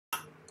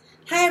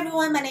Hi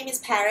everyone, my name is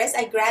Paris.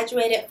 I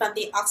graduated from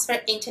the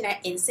Oxford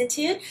Internet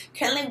Institute,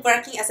 currently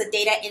working as a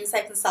data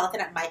insight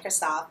consultant at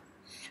Microsoft.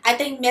 I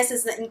think MiSK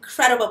is an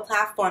incredible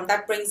platform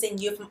that brings in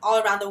youth from all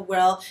around the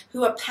world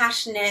who are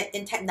passionate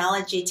in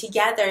technology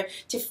together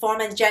to form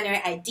and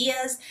generate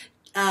ideas,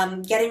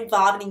 get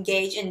involved and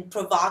engage in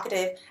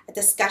provocative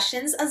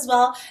discussions, as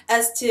well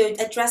as to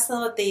address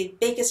some of the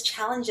biggest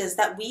challenges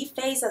that we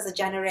face as a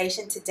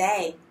generation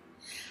today.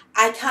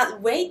 I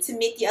can't wait to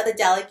meet the other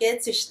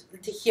delegates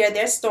to hear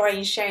their story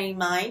and sharing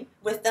mine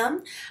with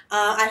them.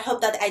 I hope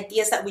that the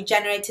ideas that we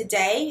generate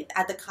today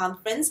at the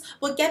conference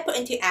will get put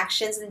into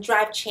actions and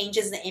drive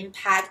changes and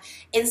impact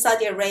in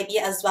Saudi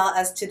Arabia as well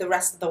as to the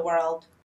rest of the world.